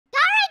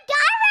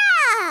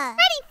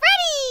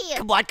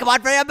come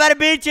on, Freddy, I'm about to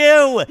beat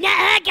you.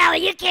 Nah, Gara,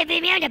 you can't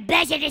beat me. I'm the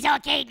best at this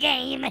arcade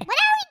game. When are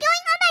we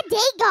going on that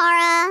date,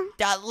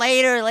 Gara?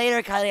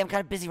 Later, Kylie. I'm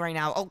kind of busy right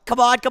now. Oh, come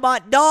on.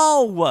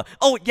 No.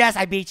 Oh, yes,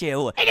 I beat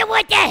you. And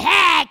what the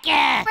heck?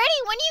 Freddy,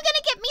 when are you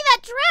gonna get me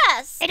that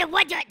dress? And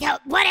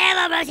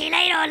whatever, Rosie.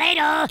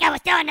 Later. Gara,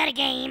 start another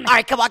game. All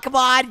right, come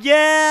on.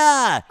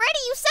 Yeah. Freddy,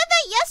 you said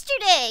that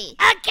yesterday.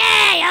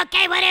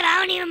 Okay, whatever. I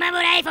don't even remember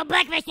what I ate for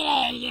breakfast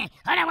today.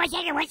 Hold on one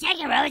second,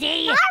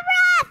 Rosie. Gara,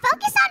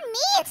 focus on me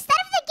instead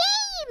of the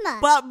game.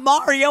 But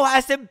Mario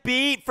has to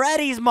beat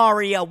Freddy's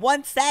Mario.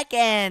 1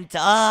 second.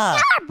 Gara,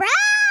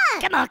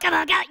 Come on,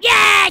 go.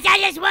 Yes, I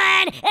just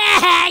won.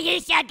 You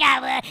suck,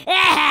 Gara.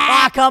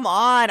 Ah, come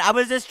on. I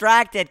was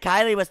distracted.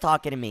 Kylie was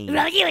talking to me.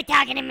 Rosie was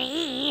talking to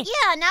me.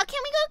 Yeah, now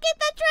can we go get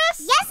that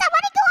dress? Yes, I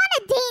want to go on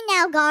a date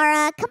now,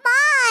 Gara. Come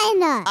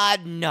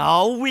on.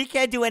 No, we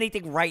can't do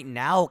anything right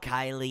now,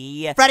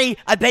 Kylie. Freddy,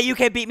 I bet you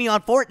can beat me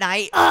on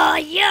Fortnite. Oh,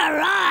 you're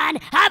on.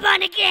 Hop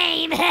on the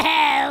game.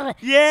 Yeah.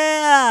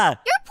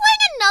 You're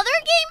playing another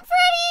game,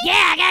 Freddy?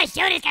 Yeah, I gotta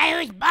show this guy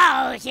who's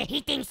boss.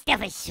 He thinks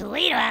stuff is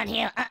sweet around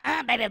here.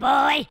 Baby boy.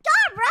 Gara,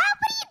 what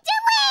are you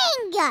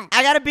doing?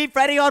 I gotta beat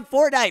Freddy on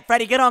Fortnite.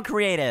 Freddy, get on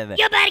creative.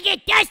 You better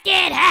get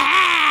dusted.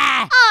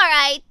 Ha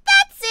Alright,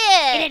 that's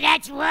it. And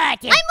that's what? I'm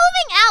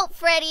moving out,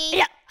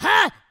 Freddy.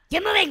 Huh?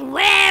 You're moving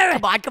where?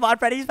 Come on,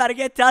 Freddy's about to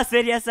get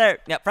dusted. Yes, sir.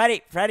 Yeah,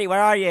 Freddy,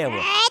 where are you?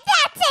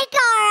 That's it,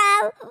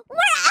 Gara.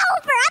 We're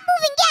over. I'm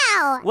moving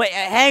out. Wait,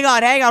 hang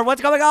on.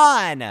 What's going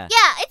on? Yeah,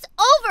 it's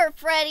over,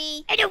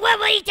 Freddy. And what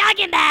were you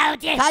talking about?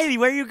 Kylie,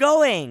 where are you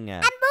going?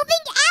 I'm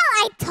moving out.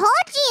 I told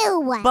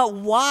you. But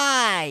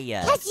why?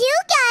 Because you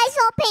guys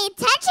won't pay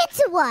attention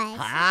to us.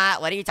 Ah,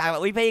 what are you talking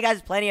about? We pay you guys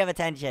plenty of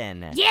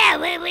attention. Yeah,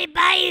 we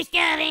buy you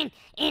stuff and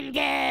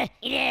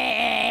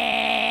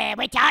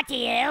we talk to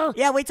you.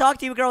 Yeah, we talk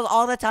to you girls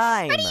all the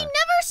time. Freddy, you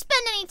never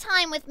spend any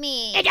time with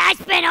me. And I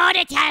spend all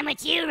the time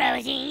with you,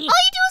 Rosie. All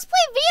you do is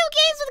play video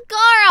games with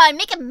Gara and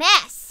make a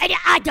mess. And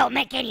I don't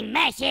make any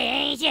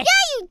messes. Yeah,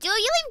 you do. You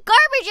leave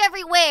garbage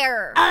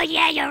everywhere. Oh,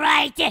 yeah, you're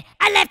right.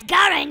 I left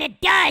Gara in the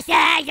dust.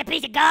 He's a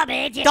piece of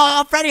garbage.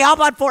 Oh, Freddy, hop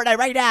on Fortnite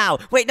right now.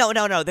 Wait, no.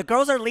 The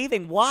girls are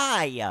leaving.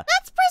 Why?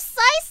 That's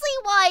precisely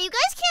why. You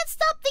guys can't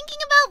stop thinking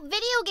about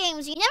video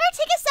games. You never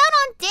take us out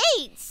on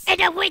dates.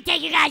 And we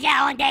take you guys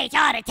out on dates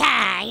all the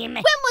time.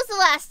 When was the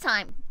last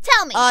time?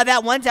 Tell me.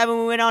 That one time when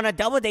we went on a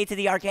double date to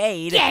the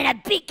arcade. Yeah, and I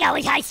beat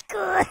Gara high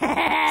school. See,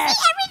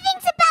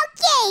 everything's about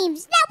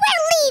games. Now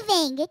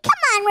we're leaving.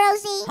 Come on,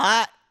 Rosie.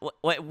 Huh?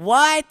 Wait,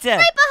 what?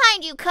 Right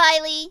behind you,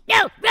 Kylie.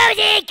 No,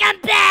 Rosie, come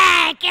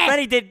back.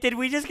 Freddy, did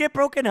we just get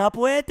broken up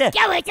with?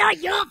 Gara, it's all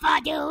your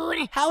fault,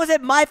 dude. How is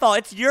it my fault?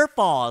 It's your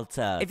fault.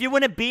 If you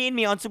wouldn't have beaten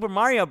me on Super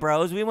Mario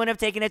Bros., we wouldn't have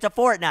taken it to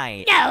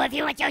Fortnite. No, if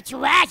you were so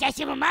trash at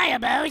Super Mario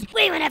Bros.,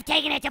 we wouldn't have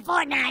taken it to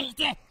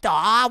Fortnite.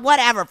 Aw,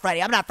 whatever,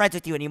 Freddy. I'm not friends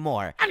with you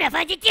anymore. I'm not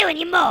friends with you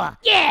anymore.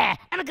 Yeah,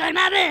 I'm gonna go to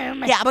my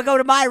room. Yeah, I'm gonna go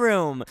to my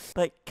room.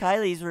 But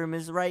Kylie's room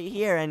is right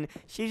here, and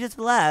she just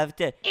left.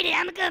 I'm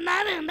gonna go to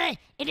my room, but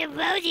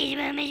Rosie's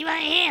room is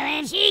right here,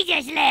 and she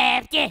just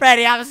left.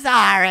 Freddy, I'm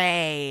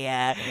sorry.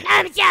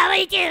 I'm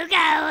sorry too,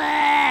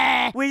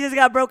 Gara. We just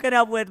got broken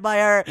up with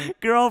by our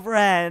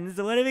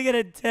girlfriends. What are we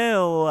gonna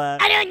do?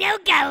 I don't know,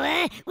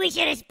 Gara. We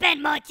should have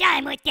spent more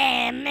time with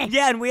them.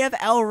 Yeah, and we have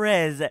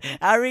Rizz.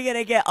 How are we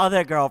gonna get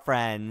other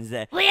girlfriends?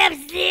 We have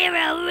 0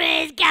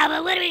 Rizz,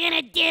 Gara. What are we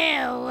gonna do?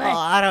 Oh,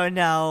 I don't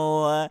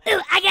know.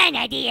 Ooh, I got an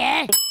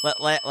idea.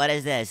 What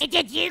is this? It's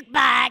a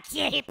jukebox.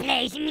 It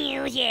plays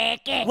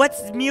music.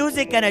 What's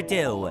music gonna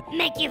do?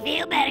 Make you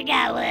feel better,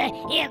 Gara.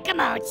 Here, come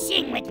on,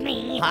 sing with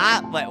me.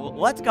 Huh?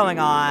 What's going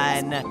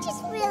on?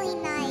 Just really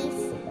nice.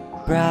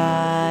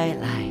 Bright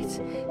lights,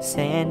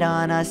 sand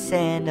on our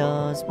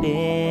sandals,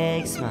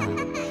 big smile.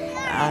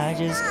 I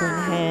just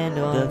couldn't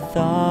handle the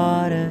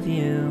thought of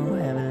you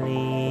ever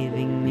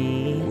leaving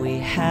me. We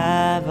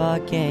have our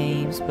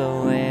games,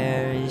 but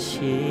where is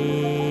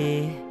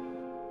she?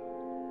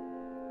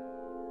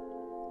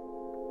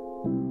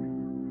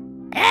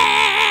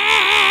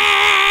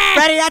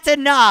 Freddy, that's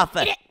enough!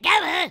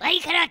 Gara, why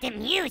you cut off the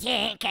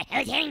music? I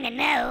was hitting the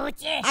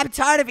notes. I'm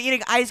tired of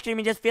eating ice cream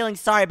and just feeling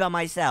sorry about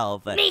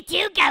myself. Me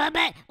too, Gara,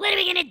 but what are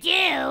we gonna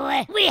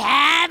do? We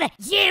have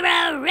 0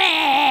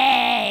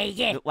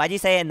 Rizz! Why'd you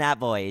say it in that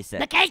voice?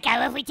 Because,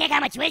 Gara, if we check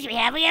how much Rizz we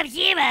have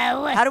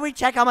 0. How do we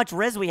check how much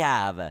Rizz we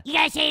have? You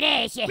gotta say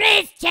this.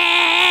 Rizz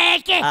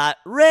check!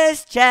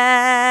 Rizz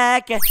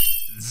check!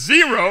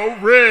 0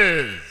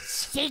 Rizz!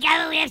 See,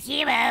 Gara, we have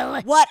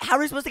 0. What? How are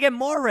we supposed to get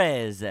more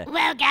Rizz?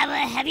 Well, Gara,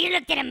 have you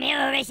looked in a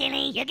mirror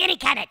recently? You're getting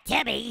kinda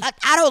tubby.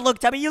 I don't look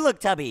tubby, you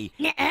look tubby.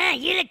 Nuh-uh,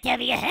 you look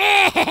tubby.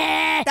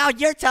 No,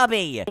 you're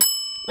tubby.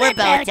 We're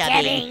both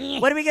chubby.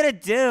 What are we gonna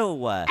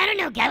do? I don't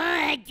know,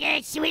 Gara.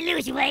 Should we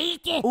lose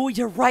weight? Oh,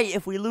 you're right.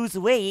 If we lose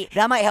weight,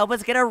 that might help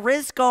us get our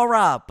Rizz score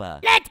up.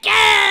 Let's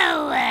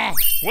go!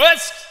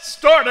 Quest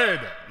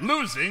started!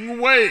 Losing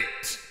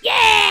weight!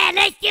 Yeah,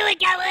 let's do it,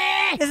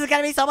 Gara! This is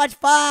gonna be so much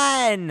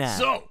fun.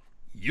 So,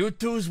 You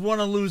twos want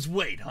to lose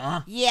weight,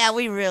 huh? Yeah,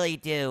 we really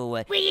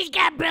do. We just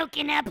got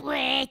broken up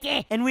with.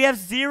 And we have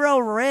 0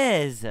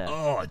 Rizz.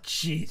 Oh,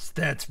 jeez,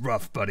 that's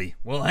rough, buddy.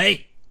 Well,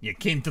 hey, you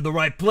came to the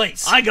right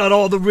place. I got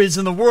all the Rizz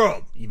in the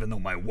world, even though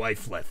my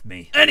wife left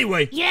me.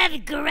 Anyway. You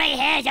have gray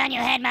hairs on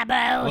your head, my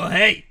bro. Well,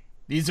 hey,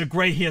 these are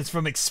gray hairs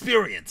from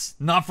experience,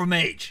 not from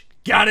age.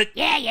 Got it?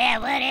 Yeah,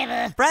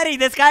 whatever. Freddy,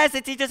 this guy has to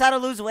teach us how to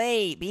lose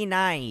weight. Be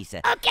nice.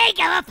 Okay,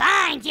 go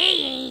fine,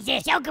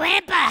 jeez. So,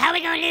 Grandpa, how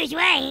we gonna lose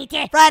weight?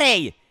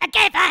 Freddy!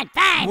 Okay, fine.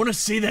 You want to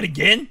see that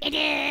again?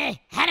 I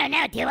don't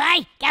know, do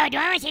I? Do I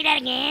want to see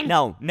that again?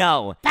 No.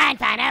 Fine,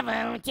 I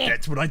won't.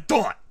 That's what I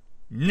thought.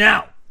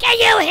 Now. Can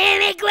you hear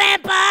me,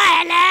 Grandpa?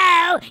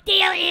 Hello? Do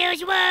your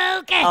ears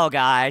work? Oh,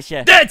 gosh.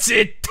 That's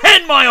it!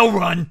 10-mile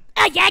run!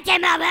 Oh, that's a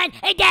run.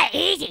 That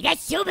easy.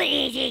 That's super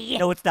easy.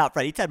 No, it's not,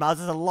 Freddy. 10 miles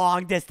is a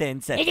long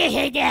distance.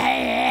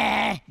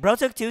 Bro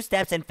took 2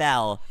 steps and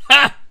fell.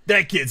 Ha!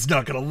 That kid's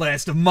not gonna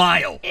last a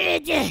mile.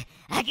 I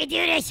can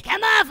do this.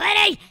 Come on,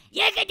 Freddy.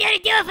 You can do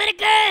it for the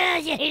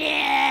girls.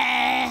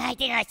 I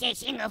think I'll stay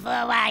single for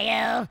a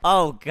while.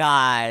 Oh,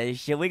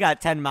 gosh. We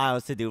got 10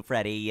 miles to do,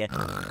 Freddy.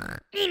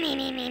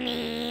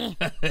 Me.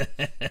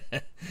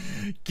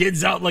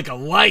 Kid's out like a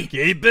light.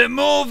 Keep it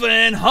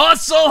moving.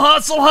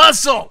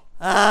 Hustle.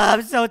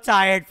 I'm so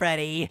tired,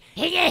 Freddy.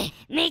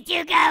 Me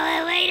too,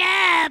 Gara. Wait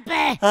up.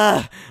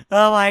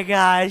 Oh my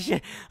gosh.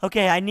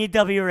 Okay, I need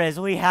W Rizz.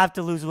 We have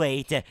to lose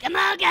weight. Come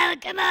on, Gara.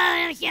 Come on.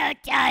 I'm so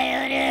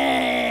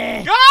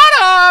tired.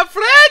 Gara!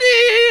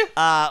 Freddy!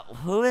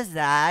 Who is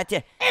that?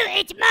 Oh,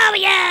 it's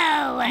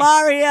Mario.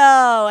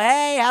 Mario!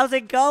 Hey, how's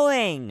it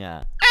going?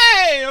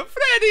 Hey,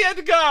 Freddy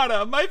and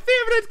Gara, my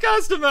favorite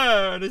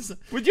customers.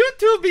 Would you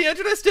two be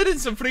interested in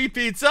some free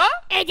pizza?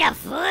 It's a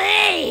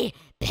free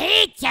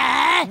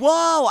pizza.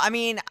 Whoa, I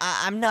mean,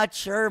 I'm not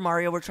sure,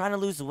 Mario. We're trying to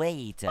lose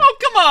weight. Oh,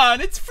 come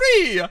on, it's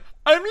free.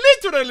 I'm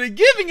literally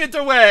giving it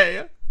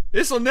away.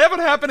 This'll never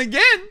happen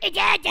again.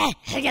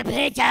 The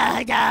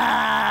pizza.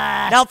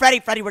 No,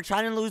 Freddy, we're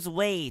trying to lose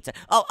weight.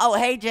 Oh,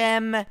 hey,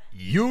 Jim.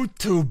 You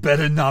two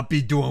better not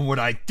be doing what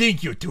I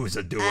think you twos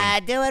are doing.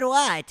 Doing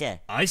what?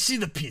 I see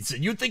the pizza.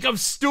 You think I'm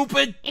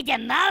stupid? It's a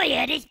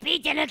Mario. This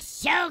pizza looks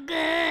so good.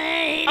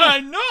 I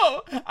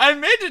know. I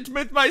made it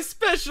with my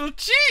special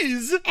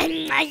cheese.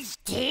 And my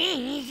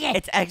cheese.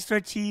 It's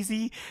extra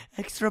cheesy,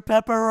 extra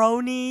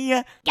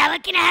pepperoni. Gara,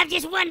 can I have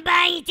just one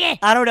bite?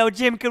 I don't know,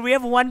 Jim. Could we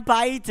have 1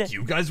 bite? Do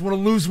you guys want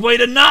to lose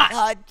weight or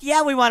not?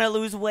 Yeah, we want to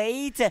lose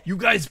weight. You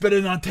guys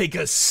better not take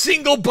a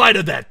single bite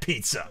of that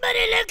pizza. But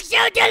it looks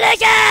so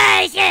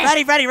delicious.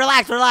 Freddy,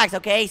 relax,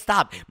 okay?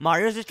 Stop.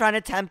 Mario's just trying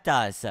to tempt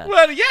us.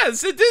 Well,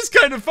 yes, it is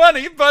kind of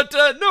funny, but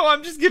no,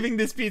 I'm just giving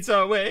this pizza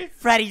away.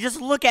 Freddy, just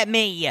look at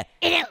me. It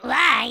don't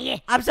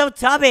lie. I'm so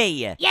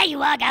tubby. Yeah,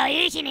 you are, Gara.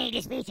 You should eat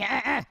this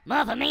pizza.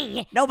 More for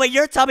me. No, but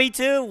you're tubby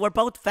too. We're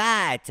both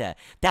fat.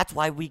 That's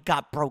why we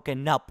got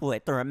broken up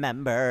with,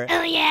 remember?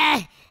 Oh,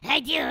 yeah.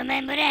 I do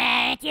remember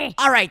that.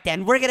 Alright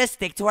then, we're gonna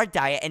stick to our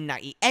diet and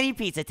not eat any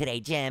pizza today,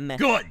 Jim.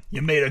 Good.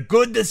 You made a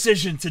good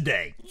decision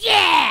today.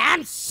 Yeah,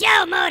 I'm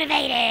so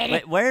motivated.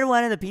 Wait, where did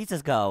one of the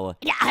pizzas go?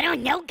 I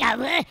don't know,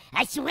 Gara.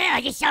 I swear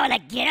I just saw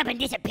it get up and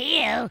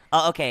disappear.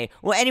 Oh, okay.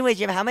 Well, anyway,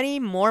 Jim, how many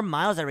more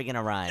miles are we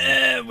gonna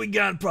run? We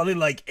got probably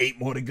like 8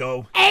 more to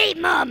go.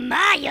 8 more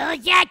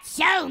miles? That's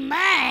so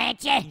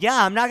much.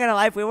 Yeah, I'm not gonna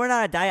lie. If we weren't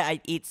on a diet,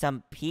 I'd eat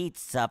some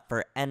pizza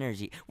for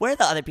energy. Where'd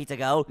the other pizza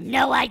go?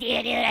 No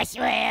idea, dude, I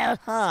swear.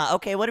 Huh,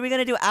 okay, what are we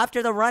gonna do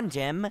after the run,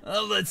 Jim?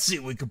 Let's see.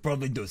 We could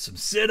probably do some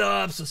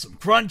sit-ups or some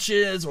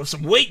crunches or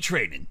some weight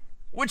training.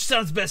 Which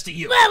sounds best to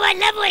you? Whoa, I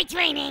love weight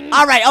training.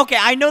 Alright, okay,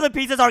 I know the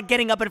pizzas are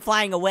getting up and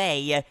flying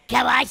away.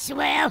 Gara, I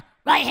swear.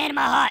 Right hand in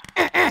my heart.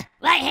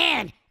 Right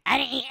hand. I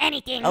didn't eat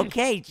anything.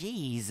 Okay,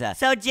 jeez.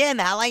 So, Jim,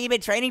 how long you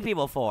been training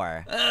people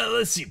for?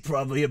 Let's see.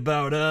 Probably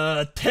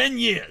about 10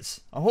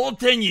 years. A whole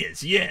 10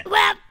 years, yeah.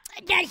 Well,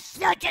 that's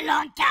such a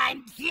long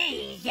time,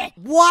 please.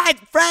 What?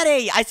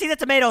 Freddy, I see the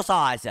tomato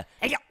sauce. What?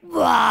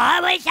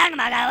 What are you talking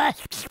about, Gara?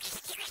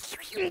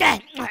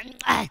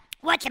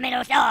 What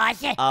tomato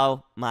sauce?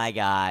 Oh, my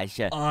gosh.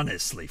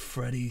 Honestly,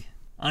 Freddy,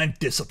 I'm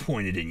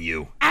disappointed in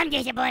you. I'm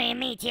disappointed in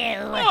me, too.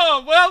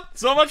 Oh, well,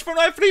 so much for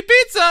my free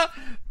pizza.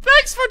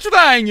 Thanks for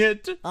trying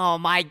it. Oh,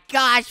 my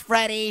gosh,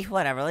 Freddy.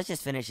 Whatever, let's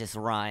just finish this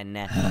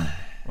run.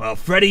 Well,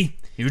 Freddy,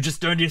 you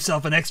just earned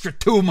yourself an extra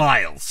 2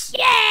 miles.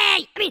 Yay!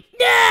 I mean,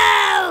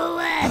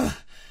 no!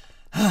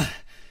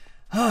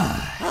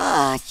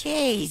 Oh,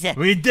 jeez.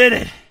 We did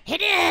it.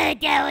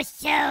 That was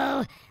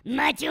so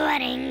much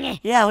running.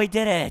 Yeah, we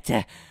did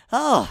it.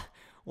 Oh,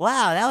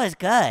 wow, that was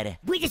good.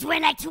 We just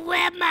went like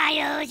 12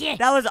 miles.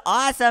 That was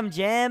awesome,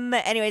 Jim.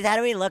 Anyways, how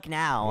do we look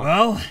now?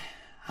 Well,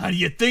 how do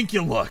you think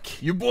you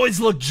look? You boys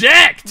look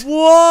jacked.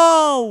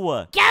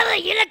 Whoa! Gara,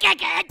 you look like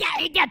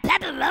the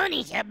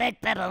pepperonis.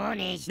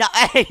 Pepperonis. No,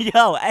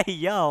 hey,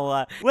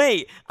 yo.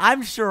 Wait,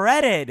 I'm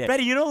shredded.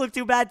 Freddy, you don't look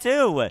too bad,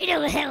 too. Where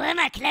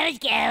my clothes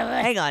go?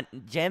 Hang on,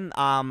 Jim,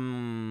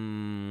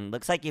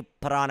 looks like you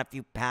put on a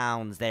few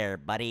pounds there,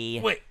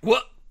 buddy. Wait,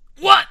 what?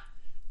 What?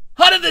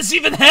 How did this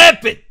even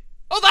happen?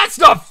 Oh, that's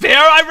not fair!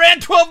 I ran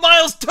 12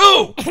 miles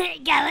too!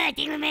 Gara, I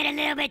think we made a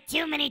little bit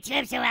too many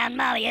trips around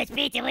Mario's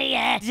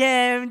pizzeria.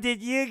 Jim,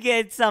 did you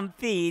get some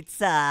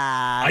pizza?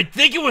 I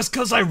think it was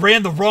because I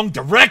ran the wrong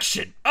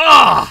direction.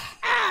 Ah!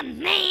 Oh,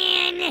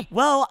 man.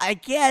 Well, I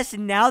guess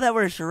now that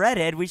we're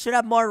shredded, we should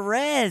have more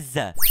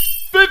Rizz.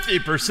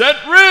 50%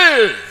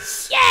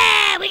 Rizz!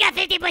 Yeah, we got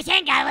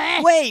 50%,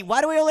 Gara. Wait,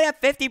 why do we only have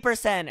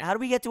 50%? How do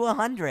we get to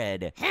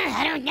 100?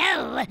 I don't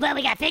know. Well,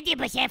 we got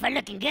 50% for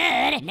looking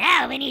good.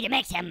 Now we need to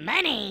make some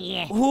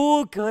money.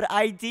 Ooh, good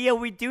idea.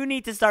 We do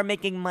need to start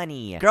making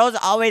money. Girls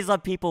always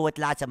love people with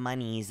lots of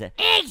monies.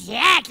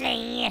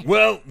 Exactly.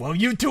 Well, while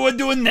you two are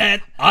doing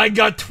that, I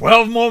got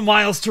 12 more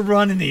miles to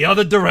run in the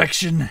other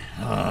direction.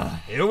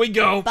 Here we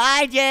go.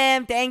 Bye,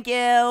 Jim. Thank you.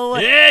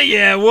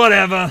 Yeah,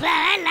 whatever. Well,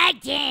 I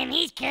like Jim.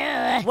 He's cool.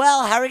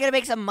 Well, how are we gonna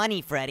make some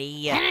money,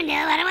 Freddy? I don't know.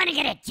 I don't want to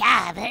get a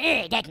job.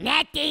 That's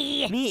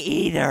nasty. Me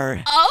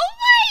either. Oh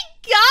my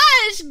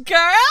gosh,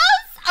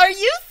 girls! Are you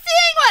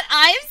seeing what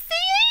I'm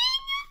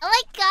seeing? Oh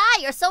my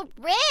god, you're so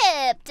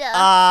ripped.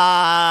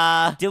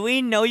 Do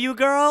we know you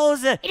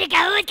girls? What's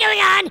going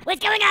on?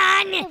 What's going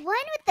on? The one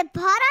with the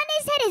pot on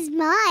his head is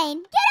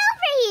mine. Get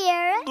over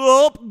here.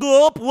 Gloop,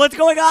 gloop, what's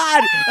going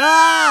on?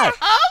 Ah!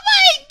 Oh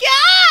my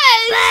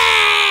gosh!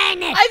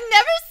 Run! I've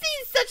never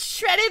seen such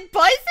shredded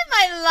boys in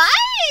my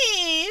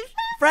life.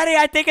 Freddy,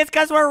 I think it's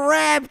because we're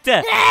ripped.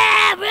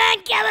 Ah,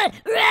 run, Gara!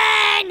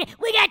 Run!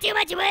 We got too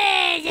much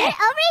Rizz! Get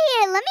over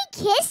here. Let me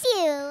kiss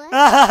you. You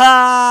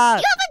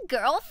have a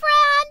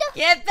girlfriend?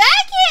 Get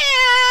back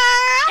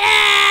here!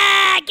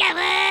 Ah,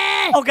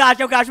 Gara! Oh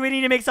gosh, we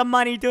need to make some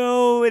money,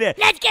 dude.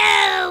 Let's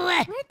go!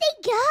 Where'd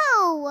they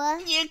go?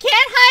 You can't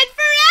hide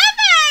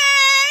forever!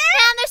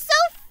 Man, they're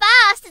so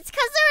fast. It's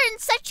because they're in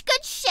such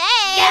good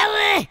shape.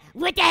 Gara!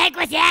 What the heck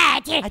was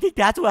that? I think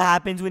that's what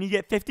happens when you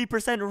get 50%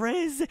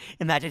 Rizz.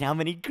 Imagine how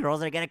many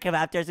girls are gonna come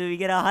after us when we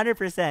get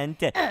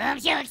 100%. Oh, I'm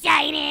so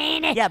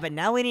excited! Yeah, but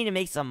now we need to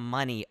make some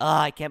money. Oh,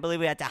 I can't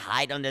believe we have to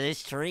hide under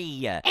this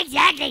tree.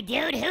 Exactly,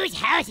 dude. Whose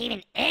house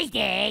even is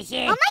this?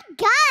 Oh my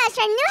gosh,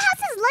 our new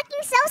house is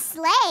looking so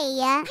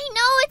slay. I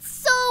know, it's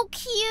so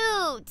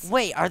cute.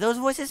 Wait, are those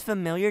voices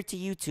familiar to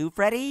you too,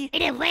 Freddy?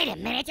 Wait a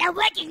minute. I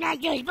recognize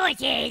those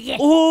voices.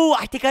 Oh,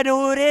 I think I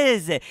know who it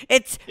is.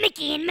 It's...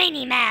 Mickey and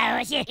Minnie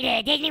Mouse.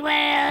 Disney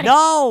World.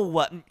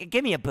 No!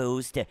 Give me a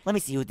boost. Let me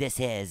see who this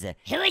is.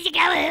 Who is it,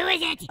 Gara? Who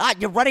is it? Ah,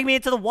 you're running me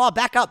into the wall.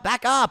 Back up,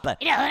 back up. Hold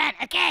on.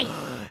 Okay.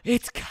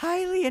 It's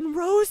Kylie and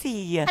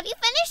Rosie. Have you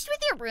finished with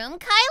your room,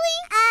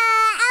 Kylie?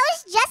 I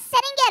was just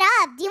setting it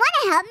up. Do you want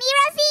to help me,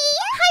 Rosie?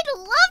 I'd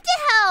love to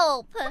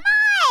help. Come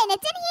on,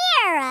 it's in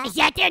here. Is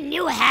that their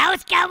new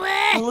house,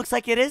 Gara? It looks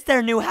like it is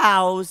their new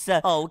house.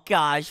 Oh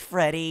gosh,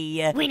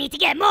 Freddy. We need to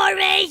get more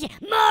Rizz.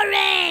 More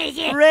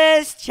Rizz.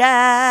 Wrist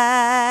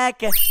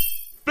check.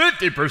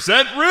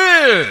 50%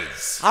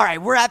 Rizz!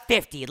 Alright, we're at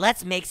 50.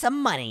 Let's make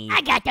some money.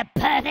 I got the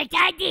perfect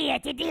idea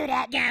to do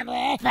that,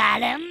 Gara.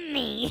 Follow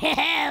me.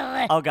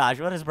 Oh gosh,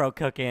 what is bro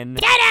cooking?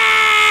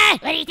 Ta-da!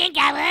 What do you think,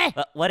 Gara?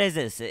 What is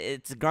this?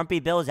 It's Grumpy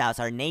Bill's house,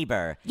 our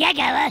neighbor. Yeah,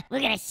 Gara.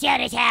 We're gonna show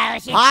this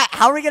house.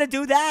 How are we gonna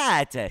do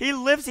that? He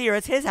lives here.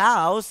 It's his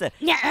house.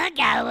 Nuh-uh,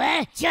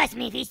 Gara. Trust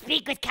me, if you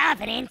speak with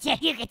confidence,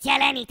 you can tell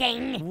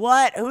anything.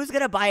 What? Who's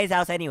gonna buy his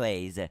house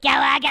anyways?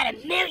 Gara, I got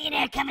a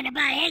millionaire coming to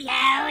buy his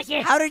house.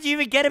 How did you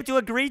even get him to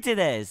agree to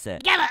this?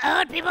 Gara,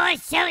 old people are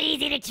so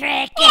easy to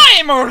trick.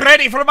 I'm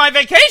ready for my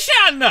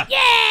vacation!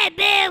 Yeah,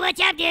 Bill, what's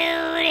up,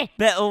 dude?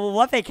 But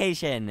what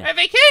vacation? A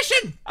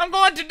vacation? I'm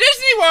going to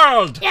Disney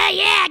World! Yeah,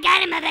 I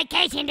got him a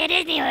vacation to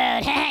Disney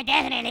World.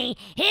 Definitely.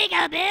 Here you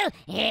go, Bill.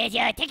 Here's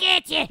your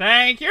tickets.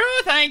 Thank you!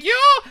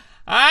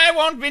 I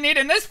won't be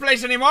needing this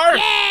place anymore!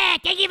 Yeah,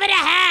 thank you for the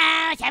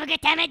house. Have a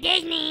good time at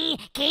Disney.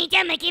 Can you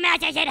tell Mickey Mouse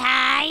I said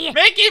hi?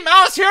 Mickey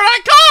Mouse, here I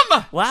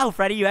come! Wow,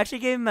 Freddy, you actually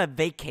gave him a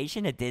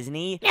vacation at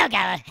Disney? No,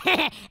 Gara.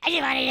 I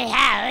just wanted his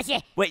house.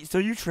 Wait, so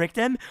you tricked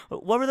him?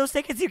 What were those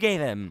tickets you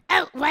gave him?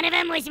 Oh, one of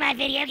them was my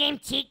video game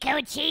cheat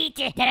code cheat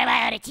that I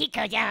buy all the cheat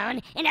codes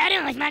on, and the other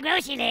one was my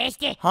grocery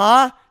list.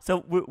 Huh?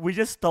 So we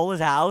just stole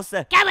his house?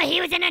 Gara, he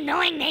was an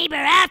annoying neighbor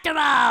after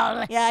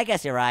all. Yeah, I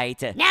guess you're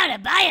right. Now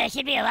the buyer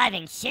should be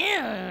arriving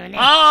soon.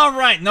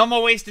 Alright, no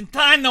more wasting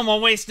time, no more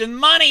wasting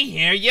money.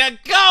 Here you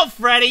go,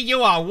 Freddy.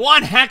 You are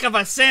one heck of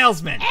a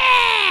salesman.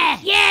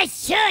 Yeah,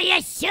 sure.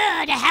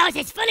 The house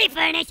is fully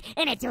furnished,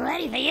 and it's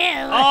ready for you.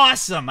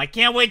 Awesome. I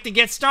can't wait to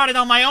get started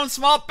on my own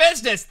small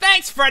business.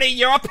 Thanks, Freddy.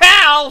 You're a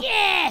pal.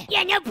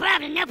 Yeah, no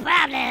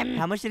problem.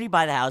 How much did he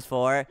buy the house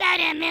for? About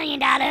 $1 million.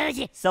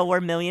 So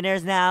we're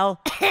millionaires now?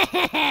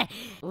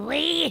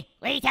 We?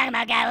 What are you talking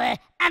about, Gara?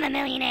 I'm a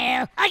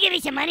millionaire. I'll give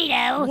you some money,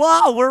 though.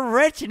 Whoa, we're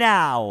rich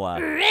now.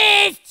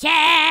 Rizz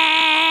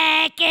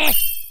check!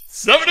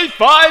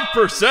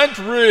 75%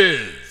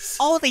 Rizz. Rizz!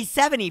 Only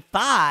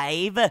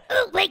 75?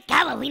 Oh, wait,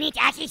 Gara, we need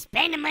to actually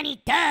spend the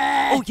money, duh.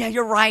 Oh, yeah,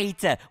 you're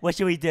right. What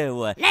should we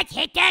do? Let's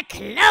hit the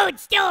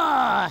clothes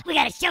store. We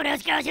gotta show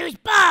those girls who's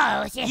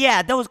boss.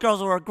 Yeah, those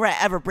girls will regret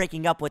ever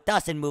breaking up with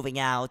us and moving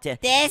out.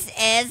 This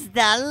is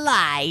the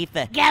life.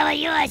 Gara,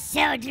 you are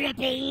so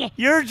drippy.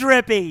 You're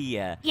drippy.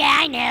 Yeah,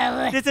 I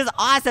know. This is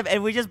awesome,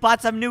 and we just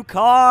bought some new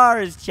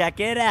cars. Check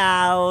it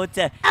out.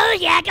 Oh,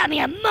 yeah, I got me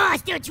a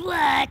monster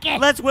truck.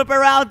 Let's whip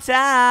around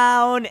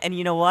town. And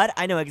you know what?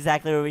 I know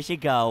exactly where we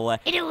should go.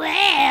 It will.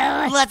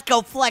 Let's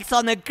go flex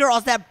on the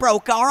girls that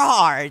broke our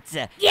hearts.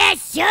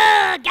 Yes,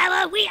 sure,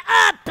 Gara, we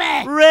up.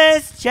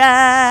 Wrist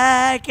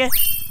check.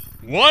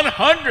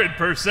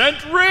 100%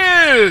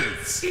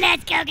 Rizz!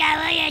 Let's go,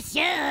 Gara, yes,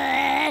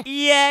 sure.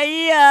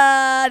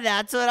 Yeah,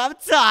 that's what I'm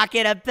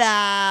talking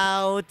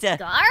about.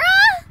 Gara?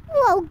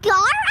 Whoa,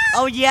 Gara?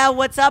 Oh, yeah,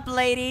 what's up,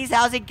 ladies?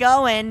 How's it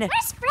going?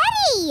 Where's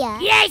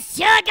Freddy? Yes,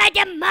 sure, got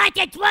the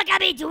monster truck, I'll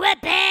be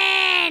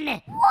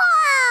dripping.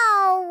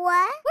 Whoa!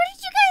 Where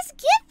did you guys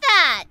get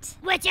that?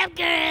 What's up,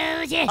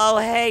 girls? Oh,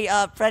 hey,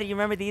 Freddy, you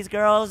remember these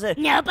girls?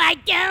 Nope, I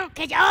don't,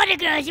 because all the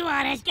girls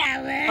want us,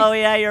 Gara. Oh,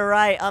 yeah, you're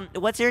right.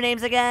 What's your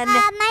names again?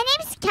 My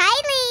name's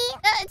Kylie.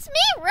 It's me,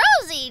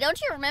 Rosie. Don't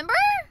you remember?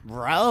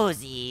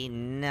 Rosie?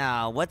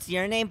 No. What's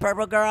your name,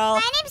 purple girl?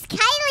 My name's Kylie.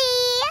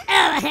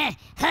 Oh,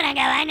 hold on,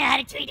 Gara, I know how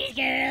to treat these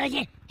girls.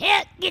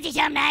 Here, get you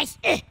something nice.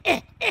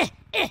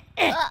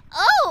 Oh.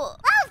 Oh,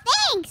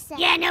 thanks.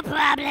 Yeah, no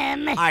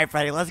problem. All right,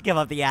 Freddy, let's give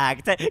up the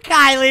act.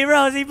 Kylie,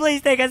 Rosie,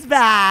 please take us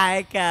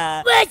back.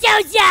 We're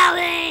so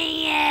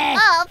sorry.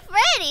 Oh,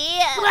 Freddy.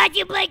 Why'd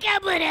you break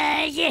up with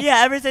us?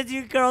 Yeah, ever since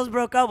you girls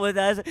broke up with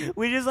us,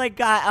 we just,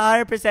 got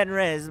 100%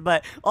 Rizz.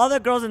 But all the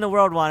girls in the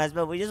world want us,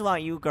 but we just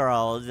want you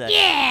girls.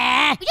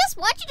 Yeah. We just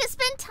want you to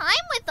spend time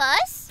with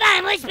us.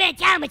 Fine, we'll spend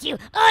time with you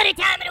all the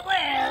time in the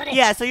world.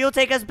 Yeah, so you'll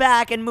take us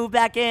back and move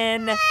back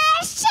in.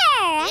 Sure.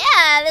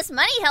 Yeah, this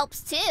money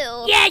helps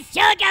too. Yeah,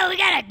 sure, Gara, we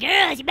got our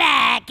girls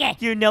back.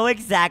 You know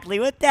exactly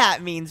what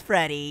that means,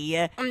 Freddy.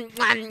 It's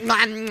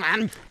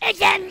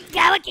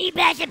Gara, can you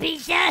pass the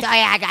pizza? Oh,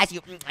 yeah, I got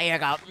you. Here you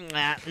go.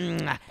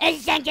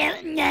 Thank you.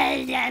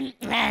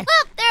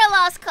 Oh, they're a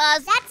lost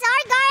cause. That's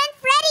our Gara and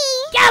Freddy.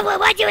 Gara,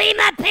 why'd you eat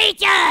my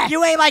pizza?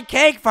 You ate my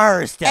cake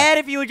first. And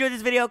if you enjoyed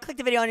this video, click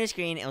the video on your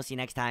screen, and we'll see you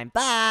next time.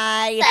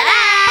 Bye.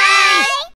 Bye.